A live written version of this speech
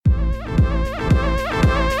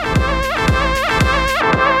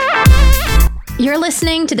You're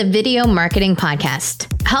listening to the Video Marketing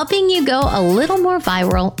Podcast, helping you go a little more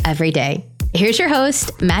viral every day. Here's your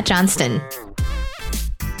host, Matt Johnston.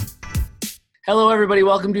 Hello, everybody.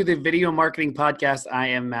 Welcome to the Video Marketing Podcast. I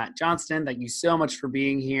am Matt Johnston. Thank you so much for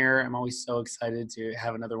being here. I'm always so excited to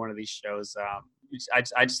have another one of these shows. I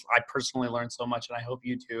personally learned so much, and I hope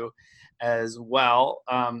you do as well.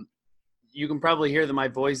 You can probably hear that my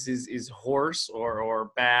voice is hoarse or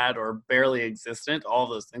bad or barely existent. All of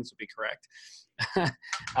those things would be correct.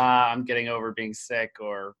 I'm getting over being sick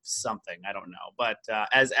or something. I don't know. But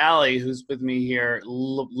as Allie, who's with me here,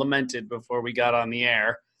 lamented before we got on the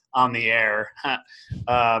air,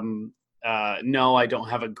 no, I don't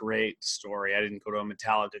have a great story. I didn't go to a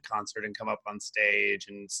Metallica concert and come up on stage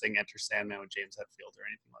and sing Enter Sandman with James Hetfield or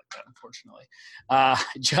anything like that, unfortunately. I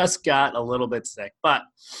just got a little bit sick, but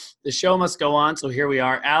the show must go on, so here we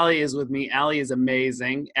are. Allie is with me. Allie is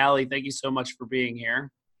amazing. Allie, thank you so much for being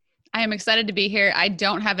here. I am excited to be here. I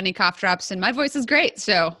don't have any cough drops and my voice is great,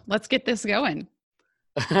 so let's get this going.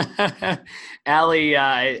 Allie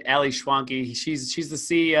Schwanke, she's the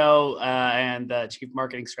CEO and Chief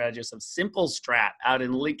Marketing Strategist of Simple Strat out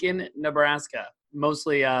in Lincoln, Nebraska.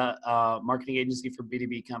 Mostly a marketing agency for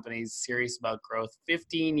B2B companies, serious about growth.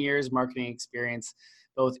 15 years marketing experience,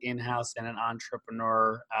 both in-house and an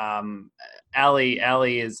entrepreneur.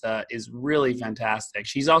 Allie is really fantastic.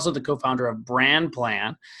 She's also the co-founder of Brand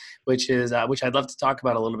Plan, which I'd love to talk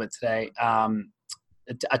about a little bit today.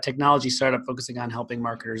 A technology startup focusing on helping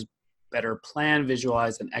marketers better plan,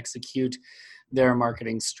 visualize, and execute their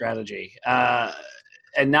marketing strategy.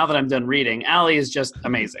 And now that I'm done reading, Allie is just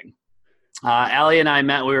amazing. Allie and I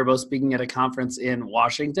met, we were both speaking at a conference in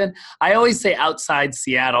Washington. I always say outside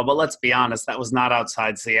Seattle, but let's be honest, that was not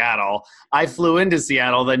outside Seattle. I flew into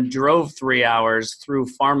Seattle, then drove 3 hours through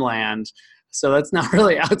farmland. So that's not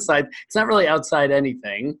really outside. It's not really outside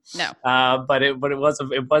anything. No. But it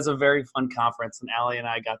was a very fun conference, and Allie and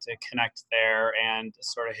I got to connect there and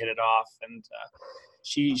sort of hit it off. And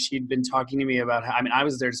she'd been talking to me about how, I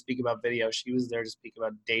was there to speak about video. She was there to speak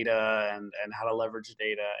about data and how to leverage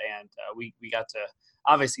data. And we got to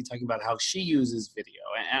obviously talking about how she uses video.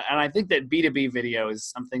 And I think that B2B video is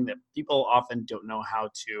something that people often don't know how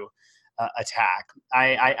to attack.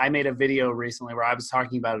 I made a video recently where I was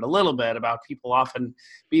talking about it a little bit about people often,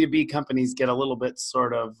 B2B companies get a little bit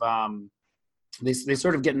sort of, they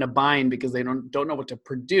sort of get in a bind because they don't know what to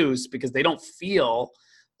produce because they don't feel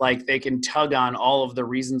like they can tug on all of the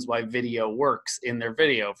reasons why video works in their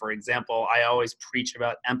video. For example, I always preach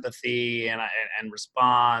about empathy and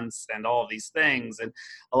response and all of these things. And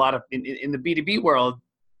a lot of, in the B2B world,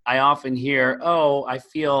 I often hear, oh, I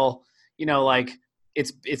feel, like,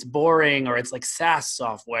 it's boring, or it's like SaaS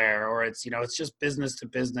software, or it's, it's just business to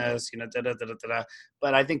business,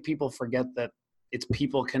 But I think people forget that it's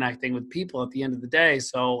people connecting with people at the end of the day.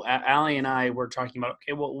 So Allie and I were talking about,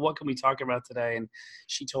 okay, well, what can we talk about today? And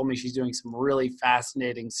she told me she's doing some really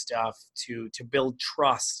fascinating stuff to build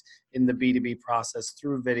trust in the B2B process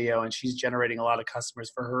through video. And she's generating a lot of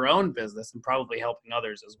customers for her own business and probably helping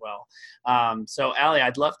others as well. So Allie,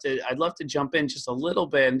 I'd love to jump in just a little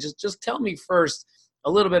bit and just tell me first a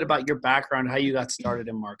little bit about your background, how you got started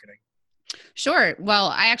in marketing. Sure. Well,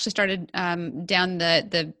 I actually started down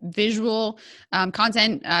the visual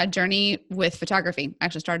content journey with photography. I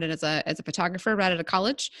actually started as a photographer right out of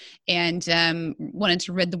college, and wanted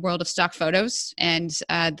to rid the world of stock photos. And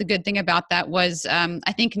the good thing about that was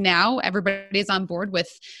I think now everybody's on board with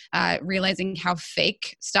realizing how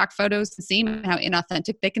fake stock photos can seem and how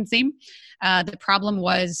inauthentic they can seem. The problem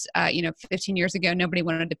was, 15 years ago, nobody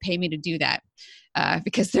wanted to pay me to do that.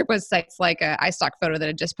 Because there was sites like iStock Photo that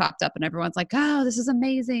had just popped up and everyone's like, oh, this is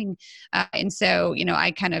amazing. And so,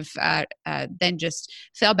 I kind of then just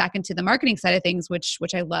fell back into the marketing side of things, which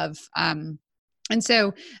I love. And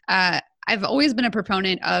so I've always been a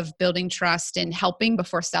proponent of building trust and helping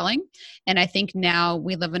before selling. And I think now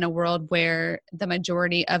we live in a world where the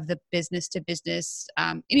majority of the business to business,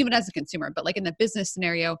 and even as a consumer, but like in the business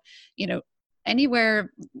scenario,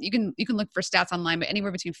 anywhere you can look for stats online, but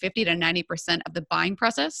anywhere between 50 to 90% of the buying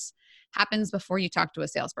process happens before you talk to a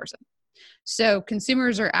salesperson. So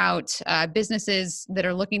consumers are out, businesses that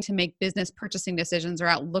are looking to make business purchasing decisions are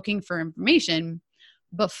out looking for information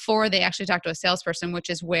before they actually talk to a salesperson,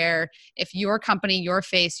 which is where if your company, your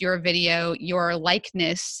face, your video, your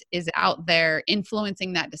likeness is out there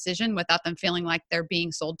influencing that decision without them feeling like they're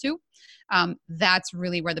being sold to, that's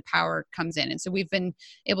really where the power comes in. And so we've been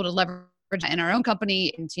able to leverage in our own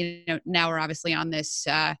company, and now we're obviously on this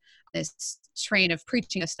train of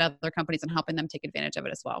preaching this to other companies and helping them take advantage of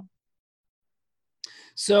it as well.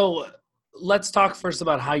 So let's talk first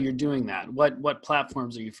about how you're doing that. What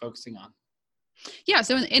platforms are you focusing on? Yeah.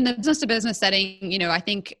 So in the business to business setting, I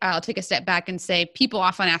think I'll take a step back and say people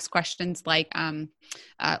often ask questions like,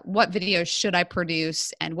 what videos should I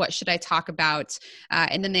produce and what should I talk about?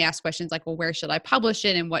 And then they ask questions like, well, where should I publish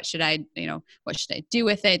it and what should I do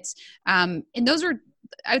with it? And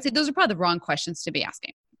I would say those are probably the wrong questions to be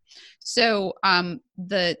asking. So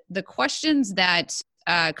the questions that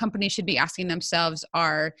companies should be asking themselves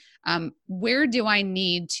are, where do I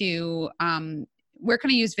need to where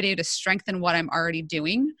can I use video to strengthen what I'm already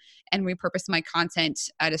doing and repurpose my content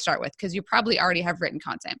to start with? Because you probably already have written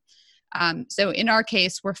content. So in our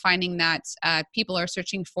case, we're finding that people are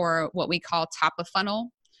searching for what we call top of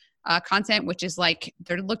funnel content, which is like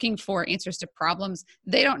they're looking for answers to problems.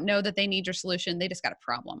 They don't know that they need your solution. They just got a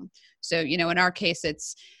problem. So, in our case,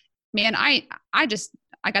 it's, man, I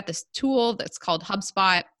got this tool that's called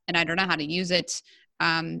HubSpot and I don't know how to use it.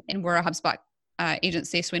 And we're a HubSpot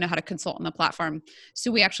agency, so we know how to consult on the platform. So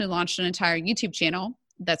we actually launched an entire YouTube channel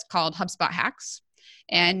that's called HubSpot Hacks.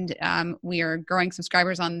 And we are growing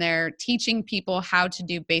subscribers on there, teaching people how to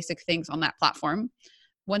do basic things on that platform.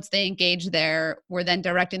 Once they engage there, we're then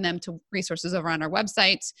directing them to resources over on our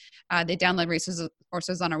website. They download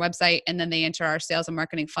resources on our website, and then they enter our sales and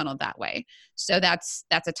marketing funnel that way. So that's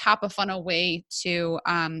a top of funnel way to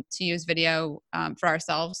use video for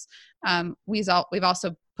ourselves. We've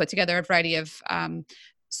also put together a variety of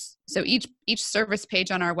so each service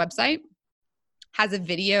page on our website has a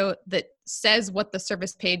video that says what the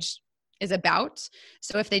service page is about.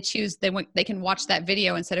 So if they choose, they can watch that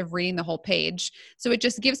video instead of reading the whole page. So it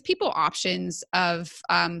just gives people options of,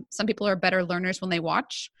 some people are better learners when they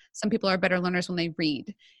watch. Some people are better learners when they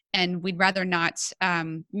read. And we'd rather not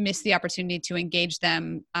miss the opportunity to engage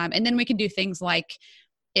them. And then we can do things like,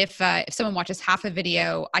 if someone watches half a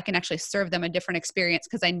video, I can actually serve them a different experience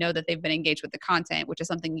because I know that they've been engaged with the content, which is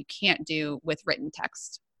something you can't do with written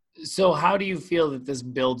text. So how do you feel that this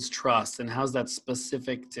builds trust, and how's that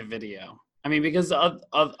specific to video? I mean, because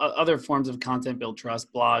other forms of content build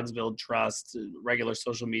trust, blogs build trust, regular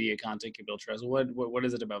social media content can build trust. What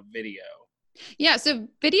is it about video? Yeah, so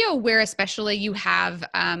video where especially you have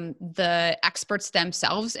the experts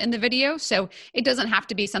themselves in the video. So it doesn't have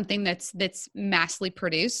to be something that's massively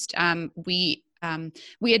produced. We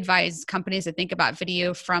advise companies to think about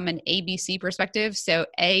video from an ABC perspective. So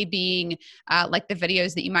A being like the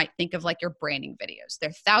videos that you might think of like your branding videos.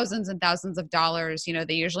 They're thousands and thousands of dollars.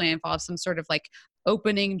 They usually involve some sort of like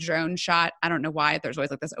opening drone shot. I don't know why there's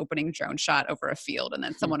always like this opening drone shot over a field and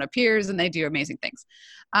then someone appears and they do amazing things.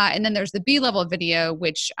 And then there's the B-level video,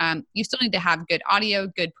 which you still need to have good audio,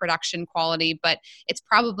 good production quality, but it's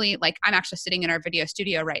probably like I'm actually sitting in our video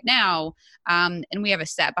studio right now and we have a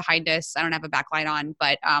set behind us. I don't have a backlight on,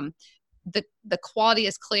 but the quality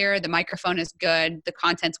is clear, the microphone is good, the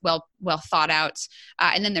content's well thought out.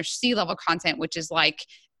 And then there's C-level content, which is like,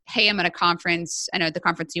 hey, I'm at a conference. I know the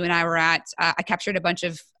conference you and I were at, I captured a bunch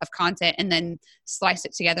of content and then sliced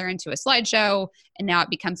it together into a slideshow. And now it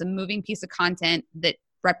becomes a moving piece of content that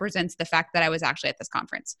represents the fact that I was actually at this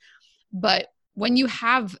conference. But when you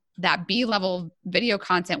have that B-level video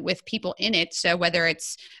content with people in it, so whether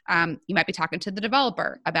it's, you might be talking to the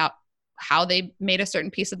developer about how they made a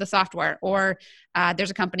certain piece of the software, or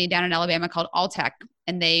there's a company down in Alabama called Alltech,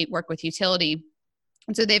 and they work with utility.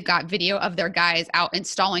 And so they've got video of their guys out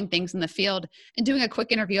installing things in the field and doing a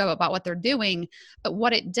quick interview about what they're doing. But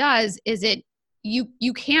what it does is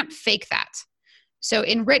you can't fake that. So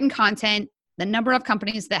in written content, the number of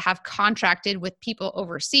companies that have contracted with people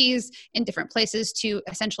overseas in different places to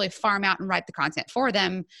essentially farm out and write the content for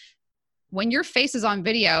them, when your face is on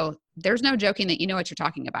video, there's no joking that you know what you're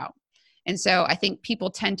talking about. And so I think people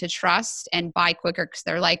tend to trust and buy quicker because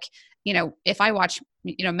they're like, if I watch,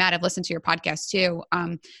 Matt, I've listened to your podcast too.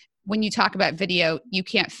 When you talk about video, you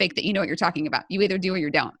can't fake that you know what you're talking about. You either do or you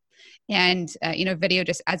don't. And, video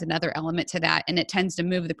just adds another element to that. And it tends to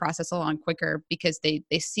move the process along quicker because they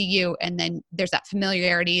see you. And then there's that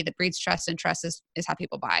familiarity that breeds trust, and trust is how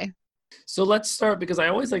people buy. So let's start, because I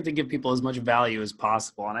always like to give people as much value as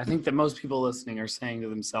possible. And I think that most people listening are saying to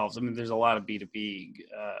themselves, there's a lot of B2B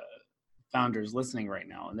founders listening right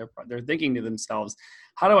now, and they're thinking to themselves,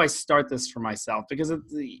 how do I start this for myself? Because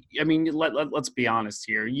let's be honest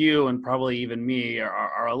here, you and probably even me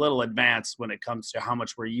are a little advanced when it comes to how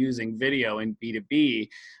much we're using video in B2B,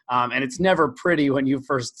 and it's never pretty when you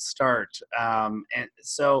first start. And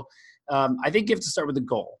so I think you have to start with a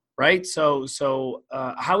goal, right? So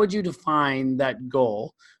how would you define that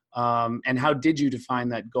goal, and how did you define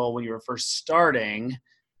that goal when you were first starting?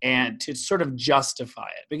 And to sort of justify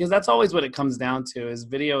it, because that's always what it comes down to, is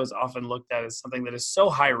video is often looked at as something that is so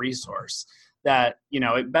high resource that,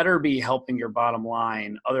 it better be helping your bottom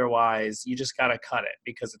line. Otherwise, you just got to cut it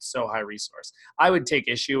because it's so high resource. I would take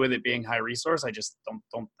issue with it being high resource. I just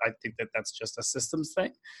I think that that's just a systems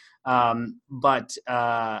thing. But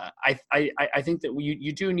I think that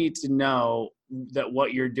you do need to know that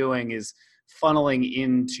what you're doing is funneling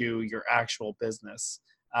into your actual business.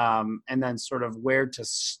 And then sort of where to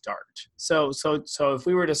start. So if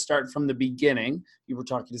we were to start from the beginning, you were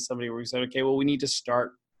talking to somebody where we said, okay, well, we need to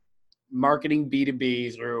start marketing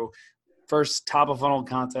B2B through first top of funnel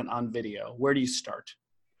content on video. Where do you start?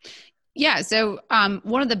 Yeah. So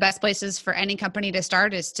one of the best places for any company to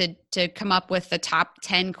start is to come up with the top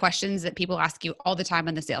 10 questions that people ask you all the time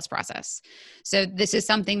in the sales process. So this is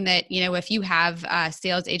something that, if you have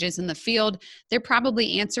sales agents in the field, they're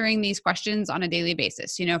probably answering these questions on a daily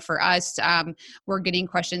basis. For us, we're getting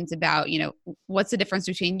questions about, what's the difference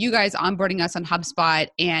between you guys onboarding us on HubSpot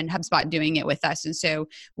and HubSpot doing it with us. And so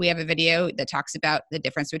we have a video that talks about the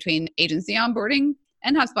difference between agency onboarding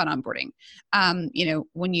and HubSpot onboarding.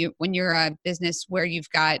 When you're a business where you've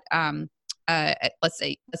got, let's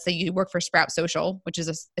say you work for Sprout Social, which is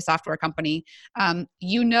a software company,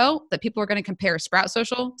 that people are going to compare Sprout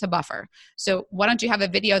Social to Buffer. So why don't you have a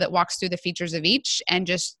video that walks through the features of each, and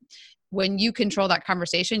just when you control that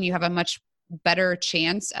conversation, you have a much better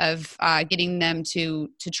chance of getting them to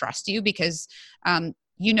trust you because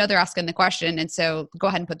they're asking the question. And so go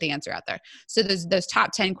ahead and put the answer out there. So there's those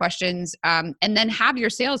top 10 questions, and then have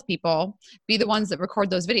your salespeople be the ones that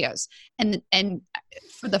record those videos. And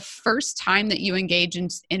for the first time that you engage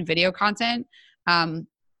in video content,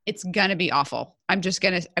 it's going to be awful. I'm just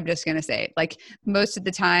going to say it. Like most of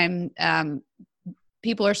the time,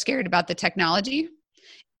 people are scared about the technology,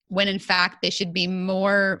 when in fact they should be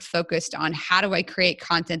more focused on how do I create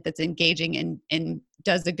content that's engaging and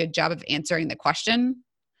does a good job of answering the question,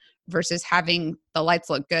 versus having the lights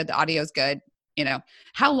look good, the audio's good.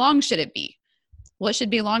 How long should it be? Well, it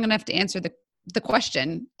should be long enough to answer the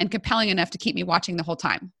question and compelling enough to keep me watching the whole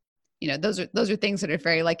time. Those are things that are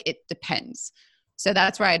very it depends. So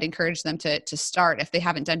that's where I'd encourage them to start if they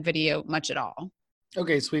haven't done video much at all.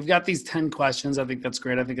 Okay, so we've got these 10 questions. I think that's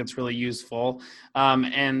great. I think it's really useful.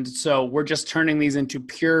 And so we're just turning these into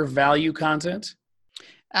pure value content.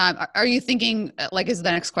 Are you thinking is the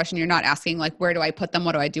next question you're not asking, where do I put them?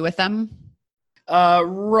 What do I do with them?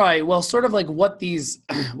 Right. Well, sort of what these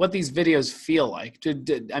videos feel like.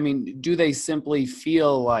 Do they simply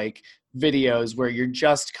feel like videos where you're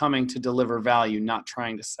just coming to deliver value, not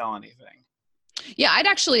trying to sell anything? Yeah, I'd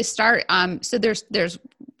actually start. So there's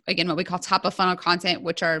again, what we call top of funnel content,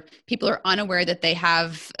 which are people are unaware that they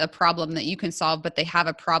have a problem that you can solve, but they have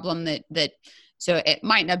a problem that so it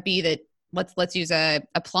might not be that. Let's use a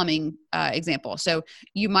plumbing example. So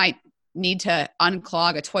you might need to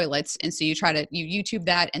unclog a toilet. And so you YouTube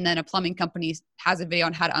that, and then a plumbing company has a video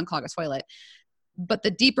on how to unclog a toilet. But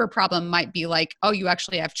the deeper problem might be you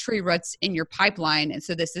actually have tree roots in your pipeline. And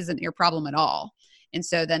so this isn't your problem at all. And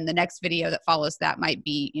so then the next video that follows that might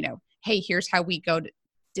be, hey, here's how we go.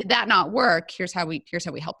 Did that not work? Here's how we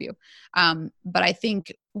help you. But I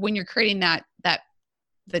think when you're creating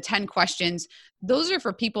the 10 questions, those are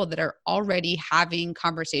for people that are already having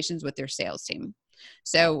conversations with their sales team.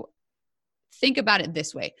 So think about it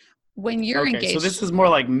this way. When you're engaged. So this is more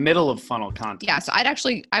like middle of funnel content. Yeah. So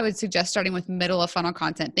I would suggest starting with middle of funnel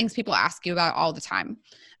content, things people ask you about all the time,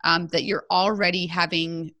 that you're already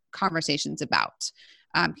having conversations about,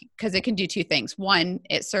 because it can do two things. One,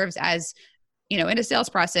 it serves as, in a sales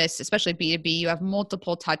process, especially B2B, you have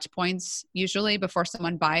multiple touch points usually before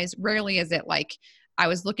someone buys. Rarely is it I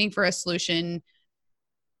was looking for a solution,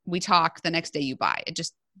 we talk, the next day you buy. It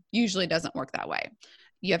just usually doesn't work that way.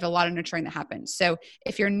 You have a lot of nurturing that happens. So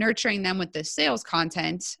if you're nurturing them with the sales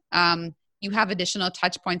content, you have additional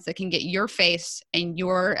touch points that can get your face and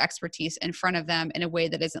your expertise in front of them in a way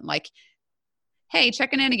that isn't hey,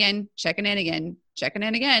 checking in again,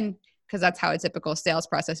 because that's how a typical sales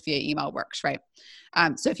process via email works, right?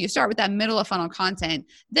 So if you start with that middle of funnel content,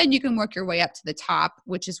 then you can work your way up to the top,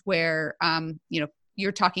 which is where,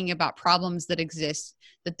 you're talking about problems that exist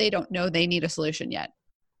that they don't know they need a solution yet.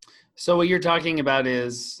 So what you're talking about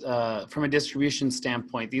is, from a distribution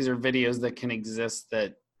standpoint, these are videos that can exist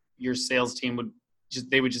that your sales team would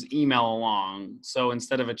just email along. So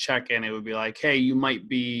instead of a check-in, it would be hey, you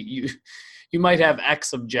might have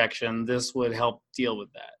X objection. This would help deal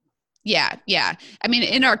with that. Yeah. I mean,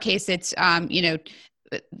 in our case, it's,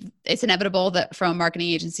 it's inevitable that from a marketing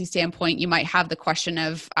agency standpoint, you might have the question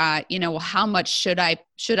of, how much should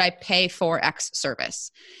I pay for X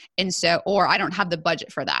service? And so, or I don't have the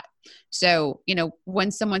budget for that. So,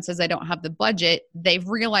 when someone says I don't have the budget, they've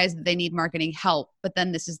realized that they need marketing help, but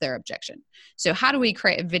then this is their objection. So how do we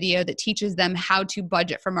create a video that teaches them how to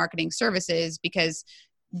budget for marketing services? Because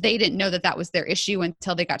they didn't know that that was their issue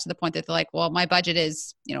until they got to the point that they're like, well, my budget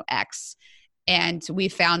is, X. And we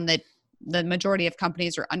found that the majority of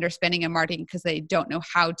companies are underspending in marketing because they don't know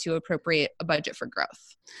how to appropriate a budget for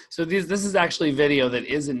growth. So this is actually video that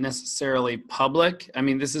isn't necessarily public. I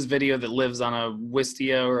mean, this is video that lives on a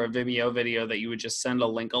Wistia or a Vimeo video that you would just send a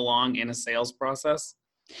link along in a sales process.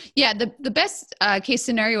 Yeah, the best case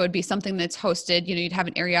scenario would be something that's hosted. You'd have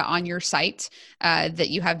an area on your site that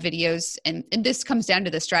you have videos, and this comes down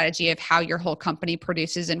to the strategy of how your whole company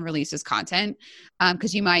produces and releases content.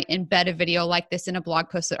 Because you might embed a video like this in a blog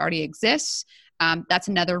post that already exists. That's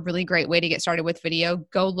another really great way to get started with video.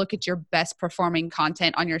 Go look at your best performing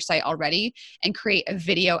content on your site already and create a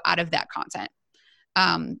video out of that content.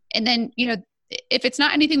 And then, if it's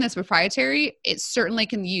not anything that's proprietary, it certainly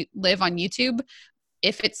can live on YouTube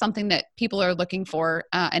if it's something that people are looking for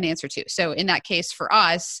an answer to. So in that case, for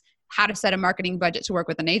us, how to set a marketing budget to work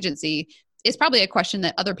with an agency is probably a question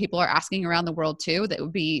that other people are asking around the world too, that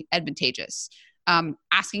would be advantageous.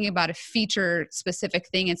 Asking about a feature specific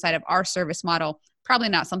thing inside of our service model, probably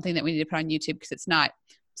not something that we need to put on YouTube because it's not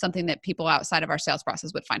something that people outside of our sales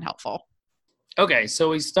process would find helpful. Okay,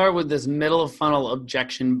 so we start with this middle of funnel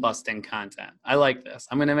objection busting content. I like this.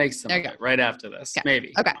 I'm going to make some of it right after this,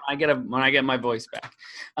 maybe. Okay. When I get my voice back.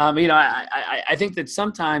 I think that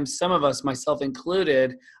sometimes some of us, myself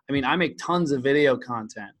included, I make tons of video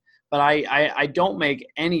content, but I don't make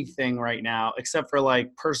anything right now except for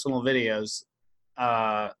like personal videos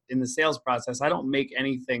in the sales process. I don't make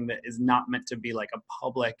anything that is not meant to be like a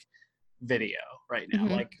public video right now.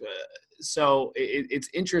 Mm-hmm. So it's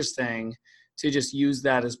interesting to just use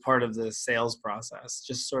that as part of the sales process,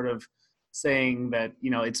 just sort of saying that,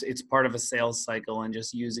 it's part of a sales cycle and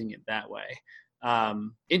just using it that way.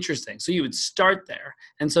 Interesting. So you would start there.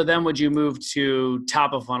 And so then would you move to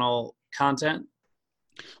top of funnel content?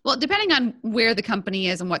 Well, depending on where the company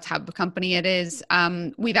is and what type of company it is,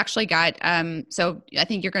 we've actually got, so I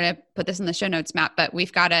think you're going to put this in the show notes, Matt, but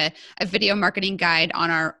we've got a video marketing guide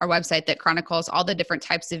on our website that chronicles all the different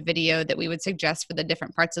types of video that we would suggest for the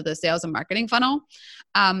different parts of the sales and marketing funnel.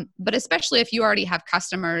 But especially if you already have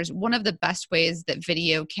customers, one of the best ways that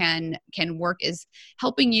video can work is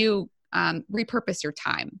helping you repurpose your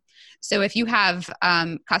time. So if you have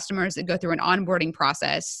customers that go through an onboarding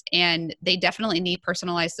process and they definitely need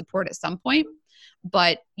personalized support at some point,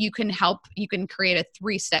 but you can create a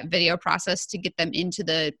 3-step video process to get them into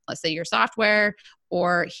let's say your software,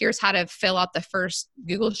 or here's how to fill out the first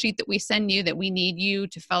Google sheet that we send you that we need you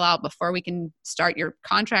to fill out before we can start your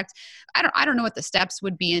contract. I don't know what the steps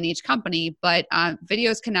would be in each company, but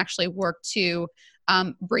videos can actually work to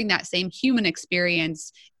bring that same human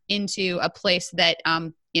experience into a place that,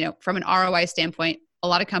 from an ROI standpoint, a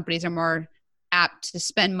lot of companies are more apt to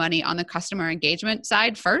spend money on the customer engagement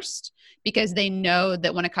side first, because they know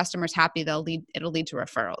that when a customer's happy, it'll lead to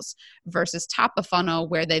referrals, versus top of funnel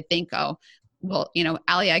where they think, oh, well,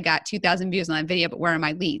 Ali, I got 2,000 views on that video, but where are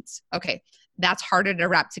my leads? Okay. That's harder to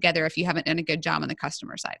wrap together if you haven't done a good job on the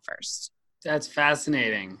customer side first. That's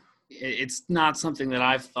fascinating. It's not something that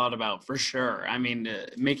I've thought about for sure.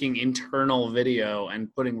 Making internal video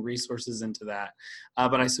and putting resources into that.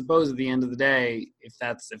 But I suppose at the end of the day, if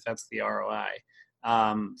that's the ROI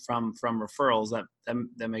from referrals,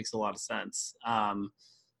 that makes a lot of sense.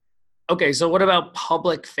 Okay, so what about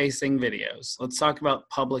public-facing videos? Let's talk about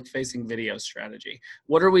public-facing video strategy.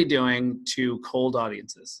 What are we doing to cold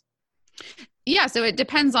audiences? Yeah, so it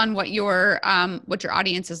depends on what your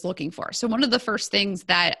audience is looking for. So one of the first things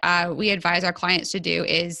that we advise our clients to do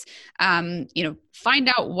is, find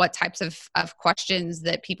out what types of questions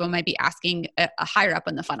that people might be asking higher up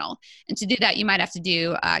in the funnel. And to do that, you might have to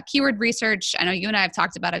do keyword research. I know you and I have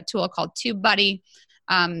talked about a tool called TubeBuddy.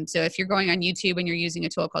 So if you're going on YouTube and you're using a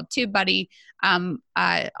tool called TubeBuddy,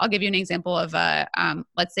 I'll give you an example of,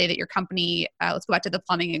 let's say that your company, let's go back to the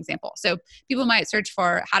plumbing example. So people might search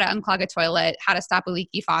for how to unclog a toilet, how to stop a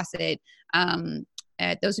leaky faucet.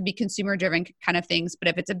 Those would be consumer-driven kind of things. But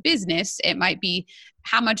if it's a business, it might be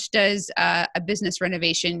how much does a business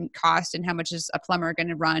renovation cost and how much is a plumber going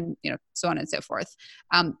to run, so on and so forth.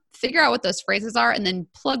 Figure out what those phrases are and then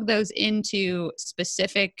plug those into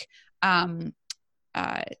specific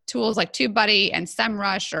tools like TubeBuddy and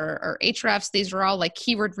SEMrush or Ahrefs. These are all like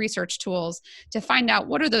keyword research tools to find out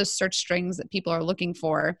what are those search strings that people are looking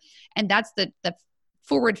for. And that's the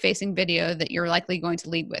forward-facing video that you're likely going to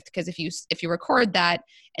lead with. Because if you record that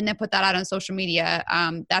and then put that out on social media,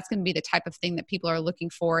 that's going to be the type of thing that people are looking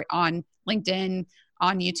for on LinkedIn,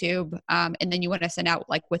 on YouTube. And then you want to send out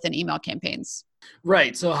like within email campaigns.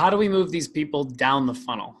 Right. So how do we move these people down the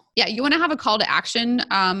funnel? Yeah, you want to have a call to action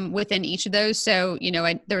within each of those. So,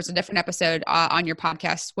 there was a different episode on your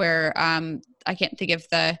podcast where I can't think of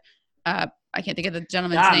the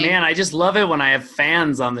gentleman's name. Man, I just love it when I have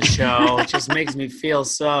fans on the show. It just makes me feel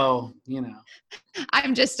so,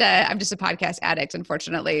 I'm just a podcast addict,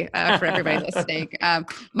 unfortunately, for everybody listening.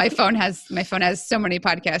 My phone has so many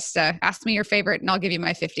podcasts. Ask me your favorite, and I'll give you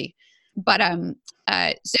my 50. But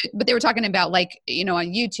but they were talking about on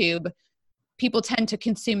YouTube, people tend to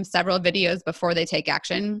consume several videos before they take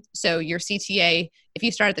action. So your CTA, if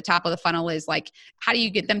you start at the top of the funnel, is like, how do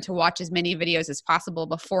you get them to watch as many videos as possible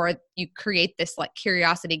before you create this like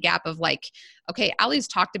curiosity gap of like, okay, Allie's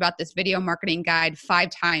talked about this video marketing guide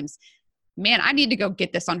 5 times. Man, I need to go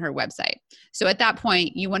get this on her website. So at that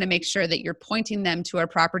point, you want to make sure that you're pointing them to a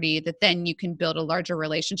property that then you can build a larger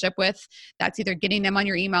relationship with. That's either getting them on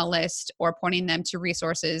your email list or pointing them to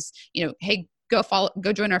resources. Hey,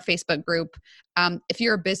 go join our Facebook group. If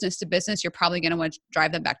you're a business to business, you're probably going to want to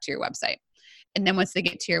drive them back to your website. And then once they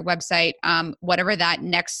get to your website, whatever that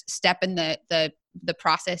next step in the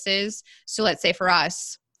process is. So let's say for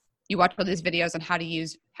us, you watch all these videos on how to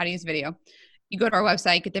use video. You go to our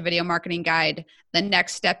website, get the video marketing guide. The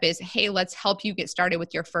next step is, hey, let's help you get started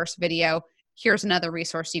with your first video. Here's another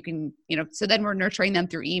resource you can, so then we're nurturing them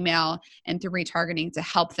through email and through retargeting to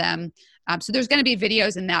help them. So there's going to be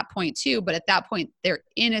videos in that point too, but at that point they're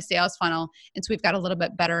in a sales funnel. And so we've got a little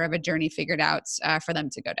bit better of a journey figured out for them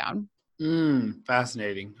to go down.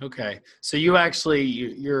 Fascinating. Okay. So you actually,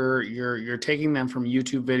 you're taking them from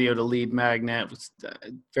YouTube video to lead magnet.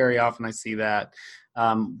 Very often I see that.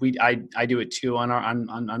 I do it too on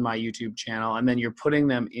my YouTube channel, and then you're putting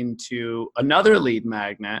them into another lead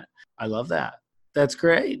magnet. I love that. That's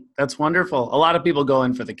great. That's wonderful. A lot of people go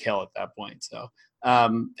in for the kill at that point. So,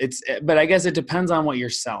 but I guess it depends on what you're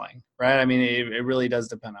selling, right? I mean, it really does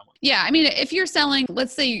depend on what. Yeah. I mean, if you're selling,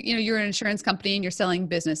 let's say, you're an insurance company and you're selling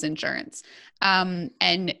business insurance, and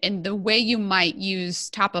the way you might use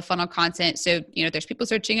top of funnel content. So, there's people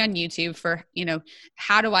searching on YouTube for,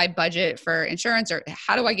 how do I budget for insurance, or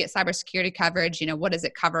how do I get cybersecurity coverage? What does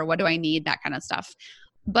it cover? What do I need? That kind of stuff.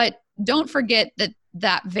 But don't forget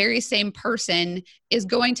that very same person is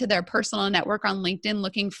going to their personal network on LinkedIn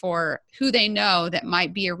looking for who they know that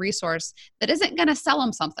might be a resource that isn't going to sell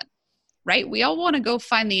them something, right? We all want to go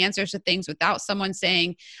find the answers to things without someone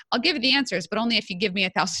saying, I'll give you the answers, but only if you give me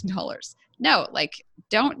 $1,000. No,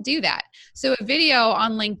 don't do that. So a video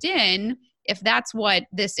on LinkedIn, if that's what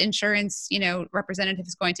this insurance, representative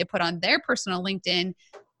is going to put on their personal LinkedIn,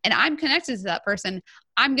 and I'm connected to that person,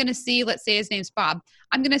 I'm going to see, let's say his name's Bob.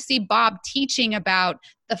 I'm going to see Bob teaching about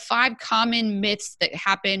the 5 common myths that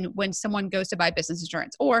happen when someone goes to buy business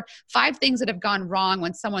insurance, or 5 things that have gone wrong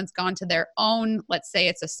when someone's gone to their own, let's say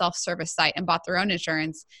it's a self-service site, and bought their own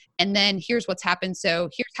insurance. And then here's what's happened. So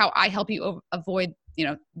here's how I help you avoid,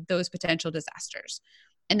 those potential disasters.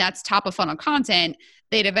 And that's top of funnel content.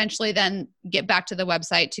 They'd eventually then get back to the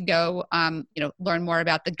website to go, learn more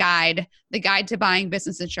about the guide to buying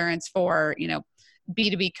business insurance for,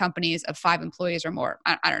 B2B companies of 5 employees or more.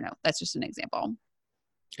 I don't know. That's just an example.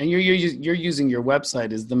 And you're using your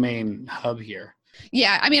website as the main hub here.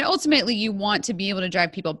 Yeah. I mean, ultimately you want to be able to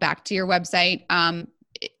drive people back to your website.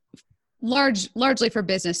 Largely for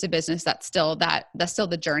business to business, that's still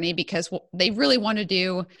the journey, because what they really want to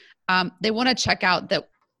do, they want to check out that,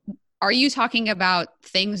 are you talking about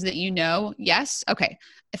things that Yes. Okay.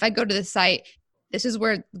 If I go to the site, this is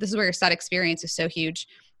where your site experience is so huge.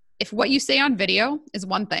 If what you say on video is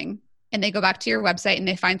one thing and they go back to your website and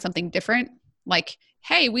they find something different, like,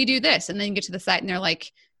 hey, we do this, and then you get to the site and they're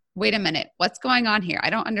like, wait a minute, what's going on here? I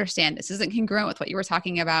don't understand. This isn't congruent with what you were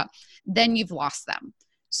talking about. Then you've lost them.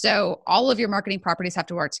 So all of your marketing properties have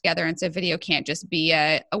to work together. And so video can't just be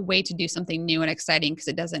a way to do something new and exciting because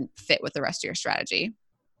it doesn't fit with the rest of your strategy.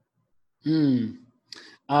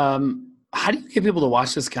 How do you get people to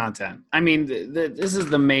watch this content? I mean, this is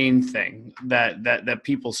the main thing that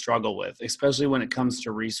people struggle with, especially when it comes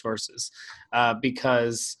to resources,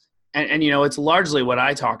 because, and it's largely what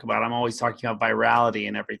I talk about. I'm always talking about virality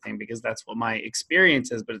and everything because that's what my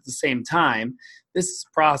experience is. But at the same time, this is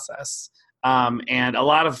a process. And a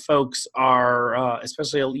lot of folks are,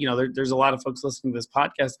 especially, there's a lot of folks listening to this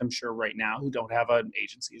podcast, I'm sure right now, who don't have an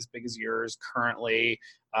agency as big as yours currently.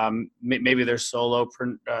 Maybe they're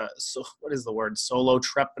what is the word? Solo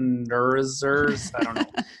entrepreneurs. I don't know.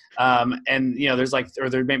 And there's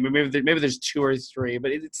maybe there's 2 or 3,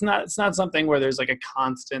 but it's not something where there's like a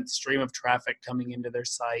constant stream of traffic coming into their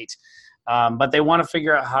site. But they want to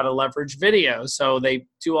figure out how to leverage video. So they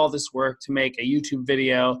do all this work to make a YouTube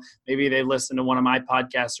video. Maybe they listened to one of my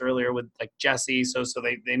podcasts earlier with like Jesse. So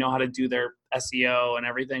they know how to do their SEO and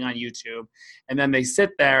everything on YouTube. And then they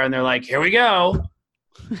sit there and they're like, here we go.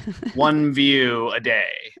 1 view a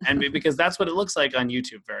day. And because that's what it looks like on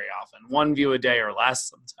YouTube very often, 1 view a day or less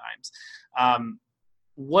sometimes. How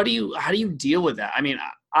do you deal with that? I mean,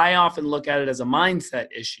 I often look at it as a mindset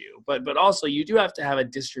issue, but also you do have to have a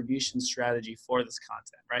distribution strategy for this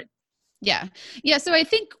content, right? Yeah. Yeah. So I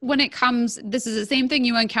think when it comes, this is the same thing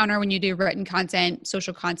you encounter when you do written content,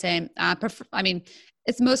 social content.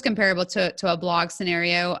 It's most comparable to a blog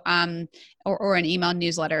scenario or an email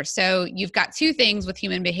newsletter. So you've got 2 things with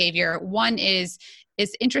human behavior. One is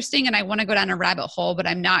interesting and I want to go down a rabbit hole, but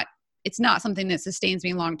it's not something that sustains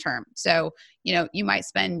me long-term. So, you might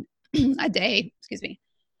spend a day, excuse me.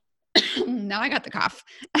 Now I got the cough.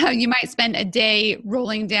 You might spend a day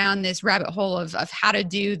rolling down this rabbit hole of how to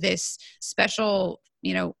do this special,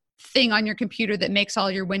 thing on your computer that makes all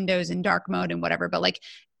your windows in dark mode and whatever. But like,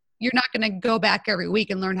 you're not going to go back every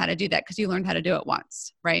week and learn how to do that because you learned how to do it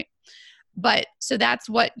once, right? But so that's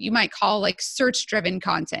what you might call like search-driven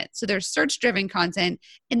content. So there's search-driven content,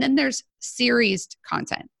 and then there's series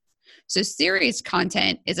content. So series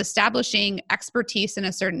content is establishing expertise in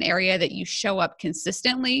a certain area that you show up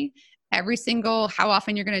consistently how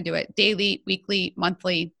often you're going to do it, daily, weekly,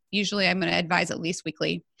 monthly. Usually I'm going to advise at least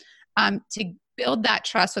weekly, to build that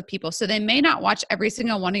trust with people. So they may not watch every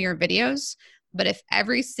single one of your videos, but if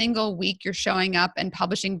every single week you're showing up and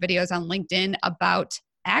publishing videos on LinkedIn about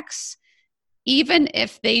X, even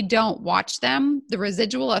if they don't watch them, the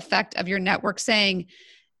residual effect of your network saying,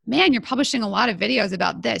 man, you're publishing a lot of videos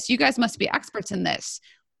about this. You guys must be experts in this.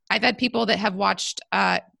 I've had people that have watched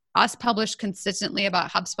us publish consistently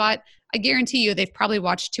about HubSpot. I guarantee you they've probably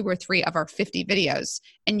watched 2 or 3 of our 50 videos.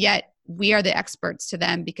 And yet we are the experts to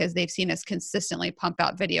them because they've seen us consistently pump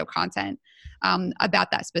out video content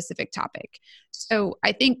about that specific topic. So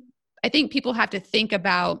I think people have to think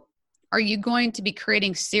about, are you going to be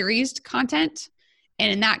creating series content?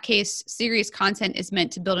 And in that case, series content is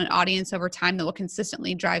meant to build an audience over time that will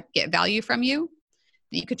consistently get value from you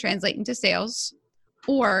that you could translate into sales.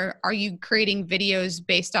 Or are you creating videos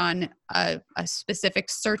based on a specific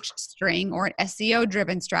search string or an SEO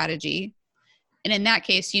driven strategy? And in that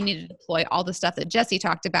case, you need to deploy all the stuff that Jesse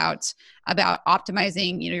talked about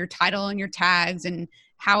optimizing, your title and your tags and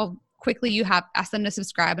how quickly you ask them to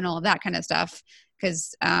subscribe and all of that kind of stuff.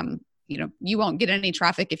 Because, you won't get any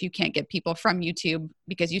traffic if you can't get people from YouTube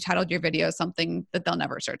because you titled your video something that they'll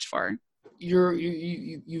never search for.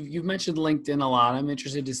 You've mentioned LinkedIn a lot. I'm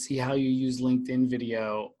interested to see how you use LinkedIn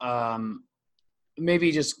video.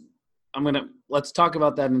 Let's talk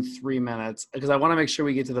about that in 3 minutes because I want to make sure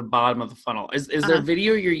we get to the bottom of the funnel. Is there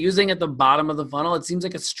video you're using at the bottom of the funnel? It seems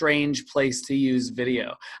like a strange place to use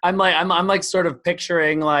video. I'm like sort of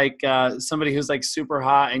picturing like somebody who's like super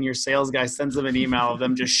hot and your sales guy sends them an email of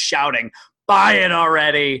them just shouting, buy it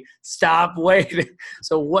already, stop waiting.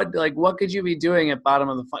 So what could you be doing at bottom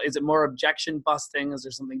of the funnel? Is it more objection busting? Is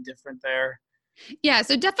there something different there? Yeah,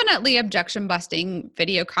 so definitely objection busting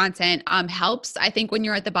video content helps. I think when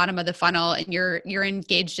you're at the bottom of the funnel and you're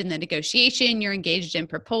engaged in the negotiation, you're engaged in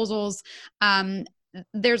proposals,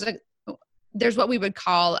 there's what we would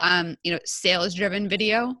call, sales driven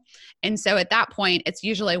video. And so at that point, it's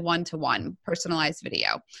usually 1-to-1 personalized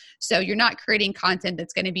video. So you're not creating content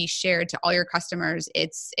that's going to be shared to all your customers.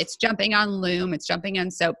 It's jumping on Loom, it's jumping on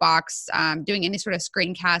Soapbox, doing any sort of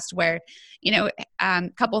screencast where,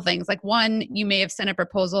 couple of things. Like one, you may have sent a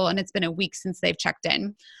proposal and it's been a week since they've checked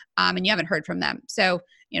in and you haven't heard from them. So,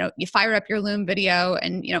 you fire up your Loom video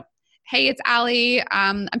and, hey, it's Allie.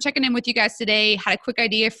 I'm checking in with you guys today. Had a quick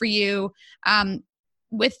idea for you.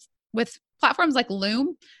 With platforms like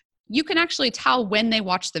Loom, you can actually tell when they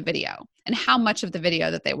watched the video and how much of the video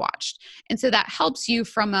that they watched. And so that helps you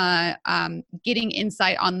from getting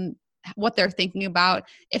insight on what they're thinking about.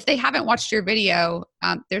 If they haven't watched your video,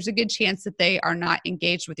 there's a good chance that they are not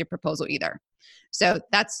engaged with your proposal either. So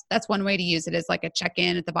that's one way to use it, is like a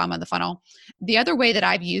check-in at the bottom of the funnel. The other way that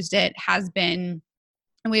I've used it has been,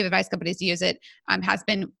 and we have advice companies to use it, has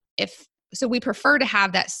been so we prefer to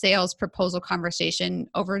have that sales proposal conversation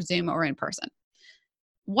over Zoom or in person.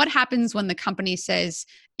 What happens when the company says,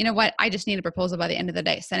 you know what, I just need a proposal by the end of the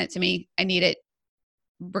day. Send it to me. I need it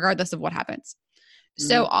regardless of what happens. Mm-hmm.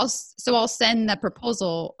 So I'll send the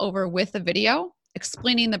proposal over with a video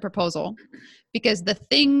explaining the proposal, because the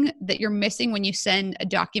thing that you're missing when you send a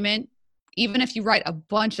document, even if you write a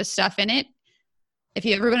bunch of stuff in it, If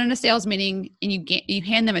you've ever been in a sales meeting and you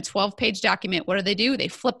hand them a 12-page document, what do? They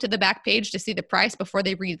flip to the back page to see the price before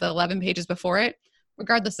they read the 11 pages before it,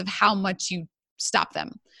 regardless of how much you stop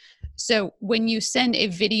them. So when you send a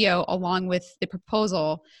video along with the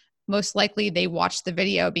proposal, most likely they watch the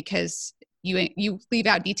video because you leave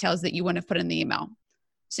out details that you wouldn't have put in the email.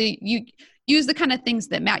 So you use the kind of things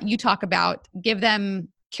that, Matt, you talk about, give them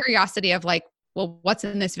curiosity of like, well, what's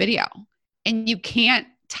in this video? And you can't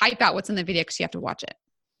type out what's in the video because you have to watch it.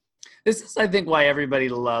 This is, I think, why everybody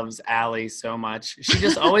loves Allie so much. She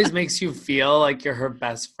just always makes you feel like you're her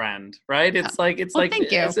best friend, right? It's like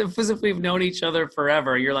as if we've known each other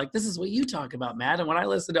forever. You're like, this is what you talk about, Matt. And when I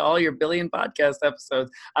listen to all your billion podcast episodes,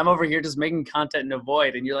 I'm over here just making content in a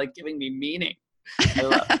void, and you're like giving me meaning. I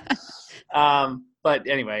love it. But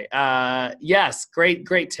anyway, yes,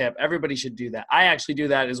 great tip. Everybody should do that. I actually do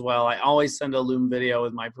that as well. I always send a Loom video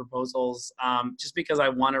with my proposals, just because I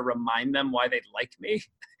want to remind them why they like me.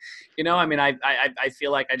 You know, I mean, I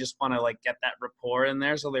feel like I just want to like get that rapport in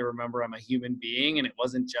there so they remember I'm a human being and it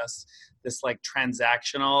wasn't just this like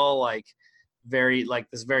transactional, like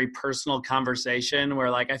this very personal conversation where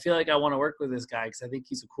like I feel like I want to work with this guy because I think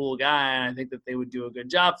he's a cool guy and I think that they would do a good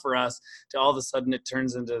job for us, to all of a sudden it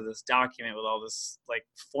turns into this document with all this like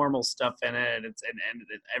formal stuff in it, and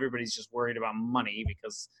everybody's just worried about money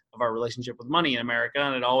because of our relationship with money in America,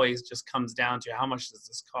 and it always just comes down to how much does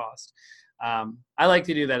this cost. I like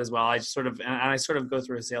to do that as well. I sort of go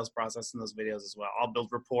through a sales process in those videos as well. I'll build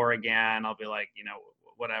rapport again. I'll be like, you know,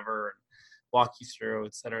 whatever, walk you through,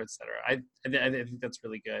 et cetera, et cetera. I think that's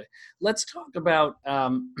really good. Let's talk about,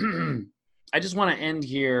 I just want to end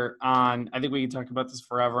here on, I think we can talk about this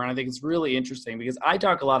forever. And I think it's really interesting because I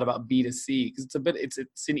talk a lot about B2C because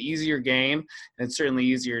it's an easier game, and it's certainly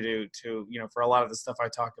easier to, you know, for a lot of the stuff I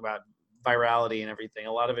talk about, virality and everything,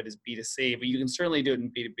 a lot of it is B2C, but you can certainly do it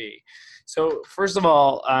in B2B. So first of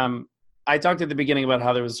all, I talked at the beginning about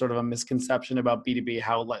how there was sort of a misconception about B2B,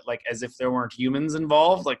 how like as if there weren't humans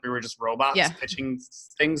involved, like we were just robots pitching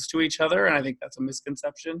things to each other. And I think that's a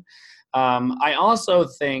misconception. I also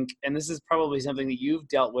think, and this is probably something that you've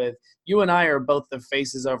dealt with, you and I are both the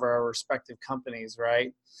faces of our respective companies,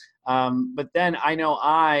 right? But then I know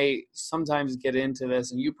I sometimes get into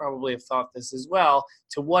this, and you probably have thought this as well.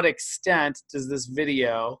 To what extent does this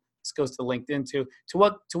video, this goes to LinkedIn too, to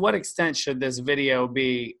what extent should this video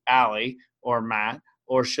be Allie or Matt,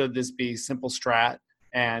 or should this be Simple Strat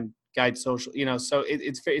and Guide Social? You know, so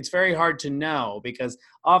it's very hard to know, because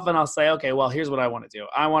often I'll say, okay, well, here's what I want to do.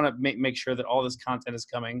 I want to make sure that all this content is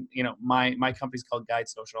coming. You know, my company's called Guide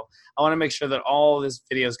Social. I want to make sure that all this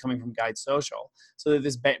video is coming from Guide Social, so that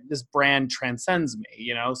this brand transcends me.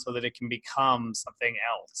 You know, so that it can become something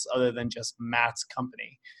else other than just Matt's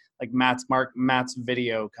company, like Matt's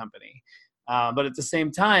video company. But at the same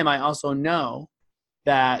time, I also know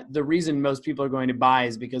that the reason most people are going to buy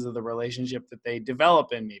is because of the relationship that they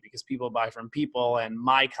develop in me, because people buy from people and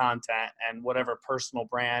my content and whatever personal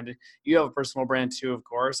brand. You have a personal brand too, of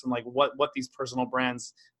course, and like what these personal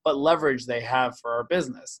brands, what leverage they have for our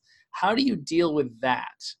business. How do you deal with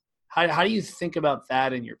that? How do you think about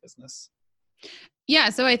that in your business? Yeah.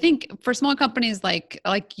 So I think for small companies like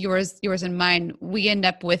yours and mine, we end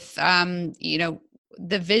up with, you know,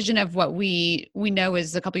 the vision of what we know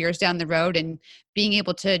is a couple years down the road, and being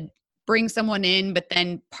able to bring someone in, but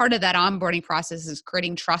then part of that onboarding process is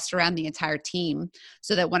creating trust around the entire team,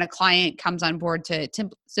 so that when a client comes on board to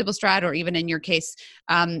Simple Strat, or even in your case,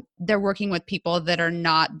 they're working with people that are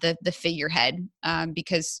not the figurehead,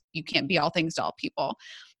 because you can't be all things to all people.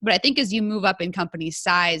 But I think as you move up in company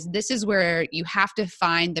size, this is where you have to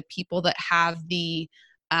find the people that have the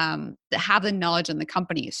knowledge in the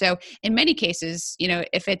company. So in many cases, you know,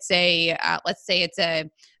 if it's let's say it's a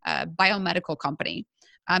biomedical company,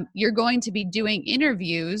 you're going to be doing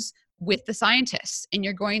interviews with the scientists, and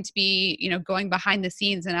you're going to be, you know, going behind the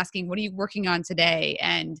scenes and asking, what are you working on today?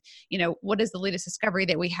 And, you know, what is the latest discovery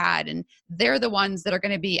that we had? And they're the ones that are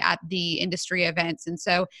going to be at the industry events. And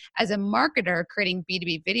so as a marketer creating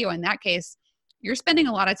B2B video, in that case, you're spending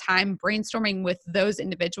a lot of time brainstorming with those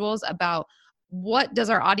individuals about, what does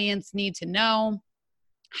our audience need to know?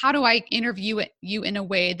 How do I interview you in a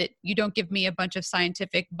way that you don't give me a bunch of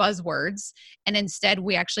scientific buzzwords, and instead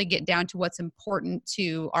we actually get down to what's important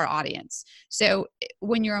to our audience? So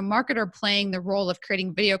when you're a marketer playing the role of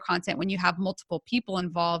creating video content, when you have multiple people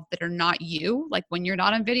involved that are not you, like when you're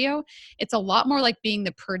not on video, it's a lot more like being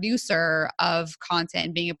the producer of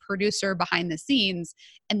content, being a producer behind the scenes.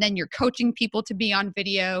 And then you're coaching people to be on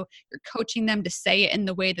video, you're coaching them to say it in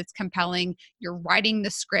the way that's compelling, you're writing the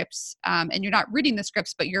scripts, and you're not reading the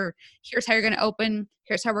scripts, but here's how you're going to open,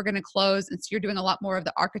 here's how we're going to close. And so you're doing a lot more of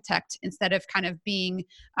the architect instead of kind of being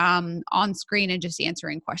on screen and just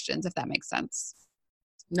answering questions, if that makes sense.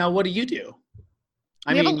 Now, what do you do?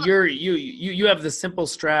 I mean, you have the Simple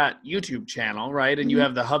Strat YouTube channel, right? And you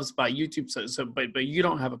have the HubSpot YouTube. But you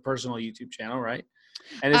don't have a personal YouTube channel, right?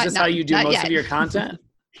 And is this how you do most of your content?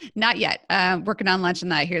 Not yet. Working on launching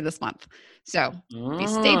that here this month. So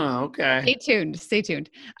stay tuned. Stay tuned.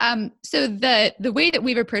 So the way that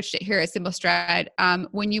we've approached it here at Simple Strat,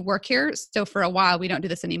 when you work here, so for a while, we don't do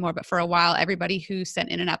this anymore, but for a while, everybody who sent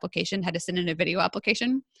in an application had to send in a video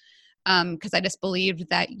application. Because I just believed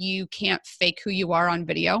that you can't fake who you are on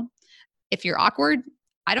video. If you're awkward,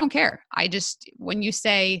 I don't care. When you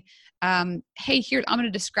say, hey, here, I'm going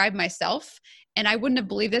to describe myself. And I wouldn't have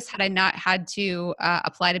believed this had I not had to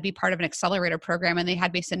apply to be part of an accelerator program, and they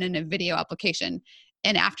had me send in a video application.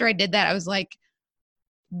 And after I did that, I was like,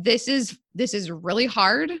 this is really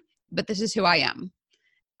hard, but this is who I am.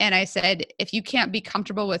 And I said, if you can't be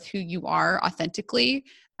comfortable with who you are authentically,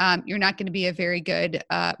 you're not going to be a very good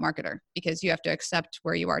marketer, because you have to accept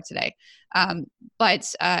where you are today.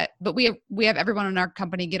 But we have everyone in our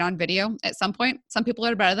company get on video at some point. Some people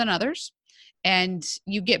are better than others, and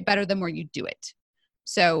you get better the more you do it.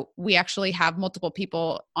 So we actually have multiple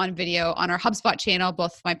people on video on our HubSpot channel.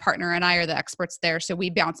 Both my partner and I are the experts there. So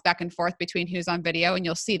we bounce back and forth between who's on video, and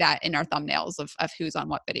you'll see that in our thumbnails of who's on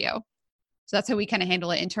what video. So that's how we kind of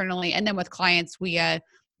handle it internally. And then with clients, we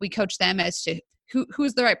coach them as to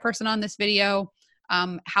who's the right person on this video,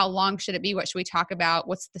 how long should it be, what should we talk about,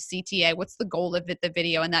 what's the CTA, what's the goal of the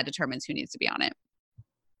video, and that determines who needs to be on it.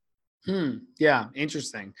 Yeah,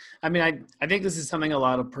 interesting. I mean, I think this is something a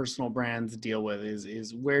lot of personal brands deal with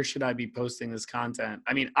is where should I be posting this content?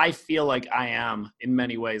 I mean, I feel like I am in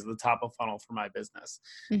many ways the top of funnel for my business,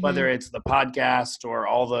 whether it's the podcast or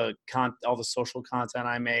all the social content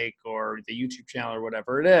I make or the YouTube channel or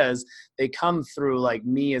whatever it is. They come through like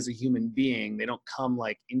me as a human being. They don't come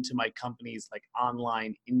like into my company's like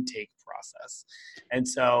online intake process. And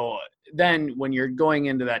so then when you're going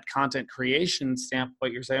into that content creation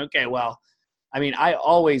standpoint, you're saying, okay, well, I mean, I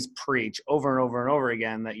always preach over and over and over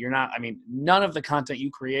again that none of the content you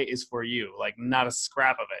create is for you, like not a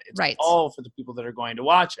scrap of it. It's all for the people that are going to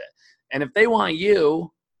watch it. And if they want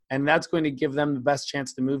you, and that's going to give them the best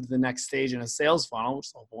chance to move to the next stage in a sales funnel, which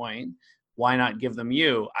is the whole point, why not give them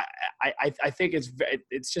you? I think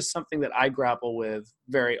it's just something that I grapple with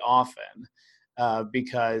very often.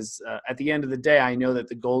 Because at the end of the day, I know that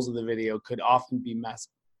the goals of the video could often be best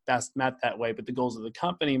met that way, but the goals of the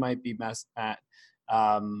company might be best met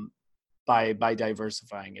by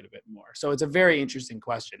diversifying it a bit more. So it's a very interesting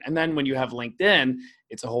question. And then when you have LinkedIn,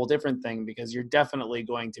 it's a whole different thing, because you're definitely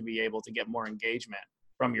going to be able to get more engagement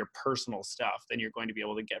from your personal stuff than you're going to be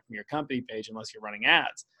able to get from your company page unless you're running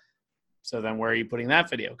ads. So then where are you putting that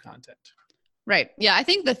video content? Right. Yeah. I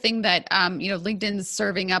think the thing that, LinkedIn's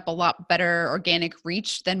serving up a lot better organic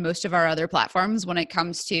reach than most of our other platforms when it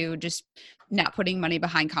comes to just not putting money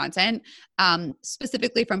behind content,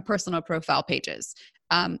 specifically from personal profile pages.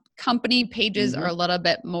 Company pages are a little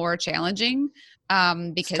bit more challenging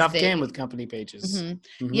because it's a tough game with company pages.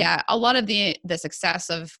 Yeah, a lot of the success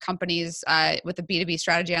of companies with a B2B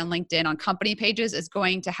strategy on LinkedIn on company pages is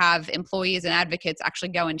going to have employees and advocates actually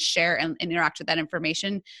go and share and interact with that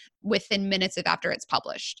information within minutes of after it's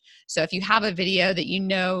published. So if you have a video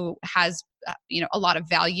that has a lot of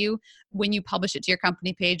value, when you publish it to your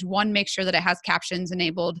company page, one, make sure that it has captions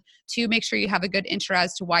enabled. Two, make sure you have a good intro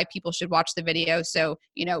as to why people should watch the video. So,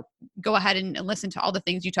 go ahead and listen to all the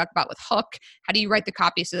things you talk about with hook. How do you write the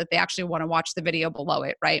copy so that they actually want to watch the video below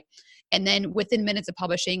it, right? And then within minutes of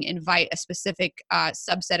publishing, invite a specific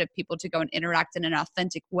subset of people to go and interact in an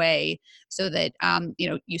authentic way so that,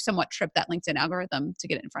 you somewhat trip that LinkedIn algorithm to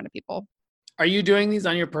get it in front of people. Are you doing these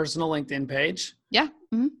on your personal LinkedIn page? Yeah.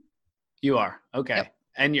 Mm-hmm. You are? Okay. Yep.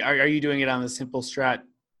 And are you doing it on the Simple Strat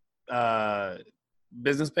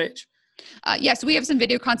business page? Yes, we have some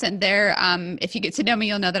video content there. If you get to know me,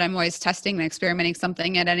 you'll know that I'm always testing and experimenting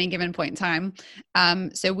something at any given point in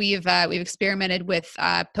time. So we've experimented with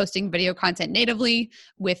posting video content natively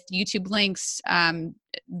with YouTube links,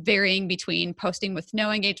 varying between posting with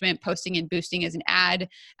no engagement, posting and boosting as an ad.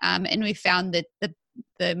 And we found that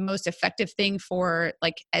the most effective thing for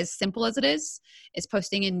as simple as it is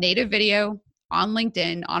posting a native video on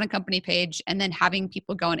LinkedIn on a company page, and then having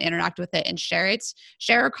people go and interact with it and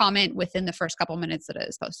share or comment within the first couple minutes that it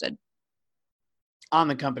is posted on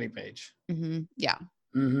the company page. Yeah.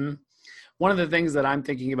 One of the things that I'm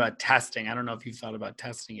thinking about testing, I don't know if you've thought about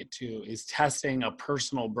testing it too, is testing a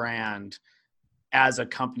personal brand as a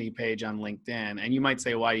company page on LinkedIn. And you might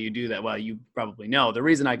say, why do you do that? Well, you probably know. The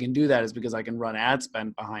reason I can do that is because I can run ad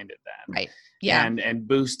spend behind it then. Right. Yeah. And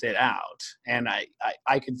boost it out. And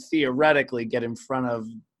I could theoretically get in front of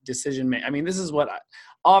decision making. I mean, this is what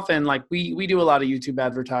often, like we do a lot of YouTube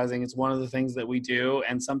advertising. It's one of the things that we do.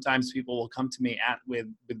 And sometimes people will come to me with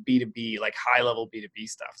B2B, like high level B2B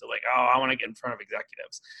stuff. They're like, oh, I want to get in front of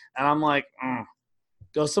executives. And I'm like,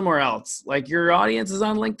 go somewhere else. Like, your audience is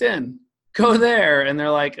on LinkedIn. Go there. And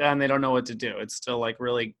they're like, and they don't know what to do. It's still like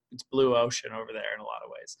really, it's blue ocean over there in a lot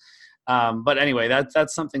of ways. But anyway,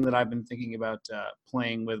 that's something that I've been thinking about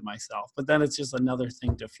playing with myself. But then it's just another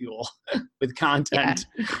thing to fuel with content.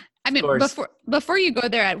 Yeah. I mean, before you go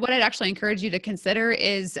there, what I'd actually encourage you to consider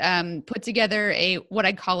is put together what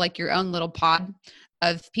I'd call like your own little pod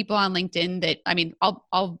of people on LinkedIn that, I mean,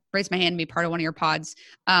 I'll raise my hand and be part of one of your pods.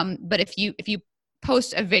 But if you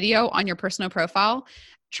post a video on your personal profile,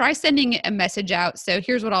 try sending a message out. So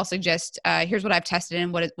here's what I'll suggest. Here's what I've tested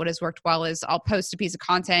and what has worked well is I'll post a piece of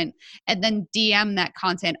content and then DM that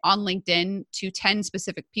content on LinkedIn to 10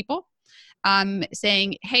 specific people,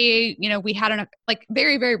 saying, hey, we had like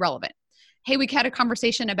very, very relevant. Hey, we had a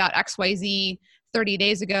conversation about XYZ 30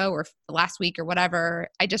 days ago or last week or whatever.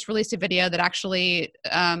 I just released a video that actually,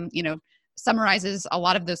 summarizes a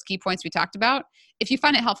lot of those key points we talked about. If you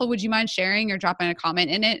find it helpful, would you mind sharing or dropping a comment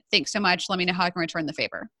in it? Thanks so much. Let me know how I can return the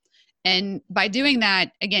favor. And by doing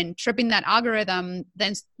that, again, tripping that algorithm,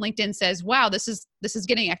 then LinkedIn says, wow, this is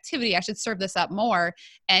getting activity. I should serve this up more.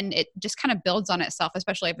 And it just kind of builds on itself,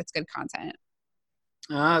 especially if it's good content.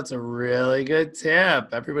 Oh, that's a really good tip.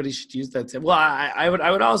 Everybody should use that tip. Well, I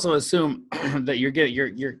would also assume that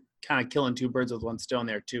you're kind of killing two birds with one stone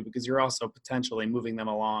there too, because you're also potentially moving them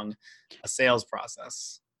along a sales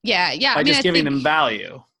process. Yeah. By just giving them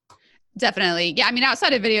value. Definitely. Yeah. I mean,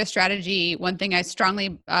 outside of video strategy, one thing I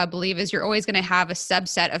strongly believe is you're always going to have a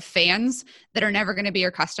subset of fans that are never going to be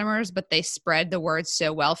your customers, but they spread the word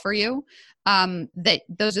so well for you that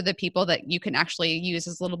those are the people that you can actually use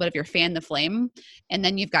as a little bit of your fan the flame. And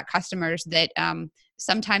then you've got customers that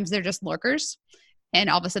sometimes they're just lurkers,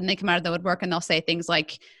 and all of a sudden they come out of the woodwork and they'll say things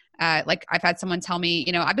like I've had someone tell me,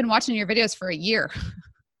 I've been watching your videos for a year.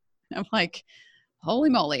 I'm like, holy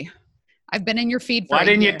moly. I've been in your feed for Why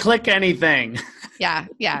didn't you click anything? Yeah.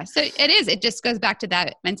 So it just goes back to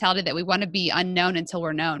that mentality that we want to be unknown until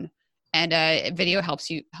we're known. And video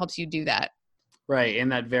helps you do that. Right. In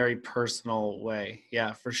that very personal way.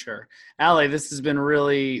 Yeah, for sure. Allie, this has been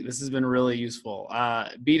really useful.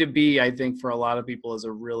 B2B, I think for a lot of people is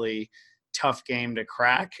a really tough game to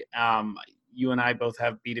crack. You and I both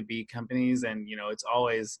have B2B companies, and, it's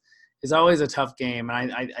always a tough game.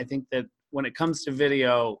 And I think that when it comes to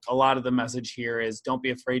video, a lot of the message here is don't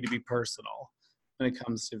be afraid to be personal when it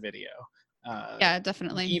comes to video. Yeah,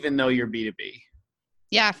 definitely. Even though you're B2B.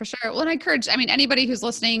 Yeah, for sure. Well, and I encourage, anybody who's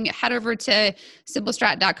listening, head over to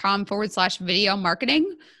simplestrat.com/video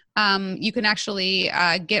marketing. You can actually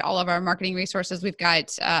get all of our marketing resources. We've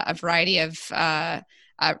got a variety of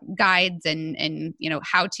guides and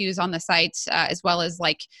how-tos on the site, as well as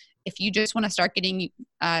like, if you just want to start getting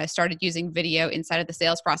started using video inside of the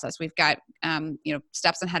sales process, we've got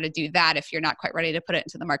steps on how to do that if you're not quite ready to put it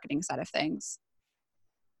into the marketing side of things.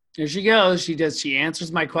 Here she goes. She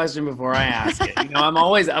answers my question before I ask it.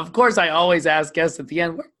 I always ask guests at the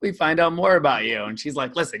end, where can we find out more about you? And she's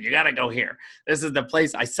like, listen, you got to go here. This is the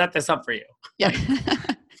place. I set this up for you. Yeah.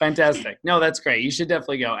 Fantastic. No, that's great. You should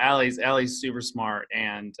definitely go. Allie's super smart.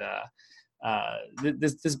 And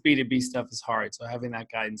this B2B stuff is hard. So having that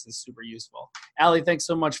guidance is super useful. Allie, thanks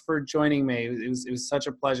so much for joining me. It was such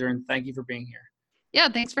a pleasure. And thank you for being here. Yeah.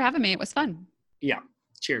 Thanks for having me. It was fun. Yeah.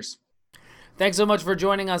 Cheers. Thanks so much for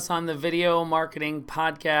joining us on the Video Marketing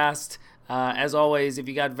Podcast. As always, if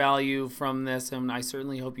you got value from this, and I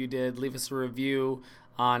certainly hope you did, leave us a review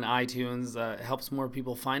on iTunes. It helps more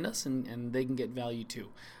people find us, and they can get value too.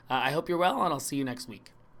 I hope you're well, and I'll see you next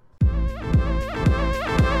week.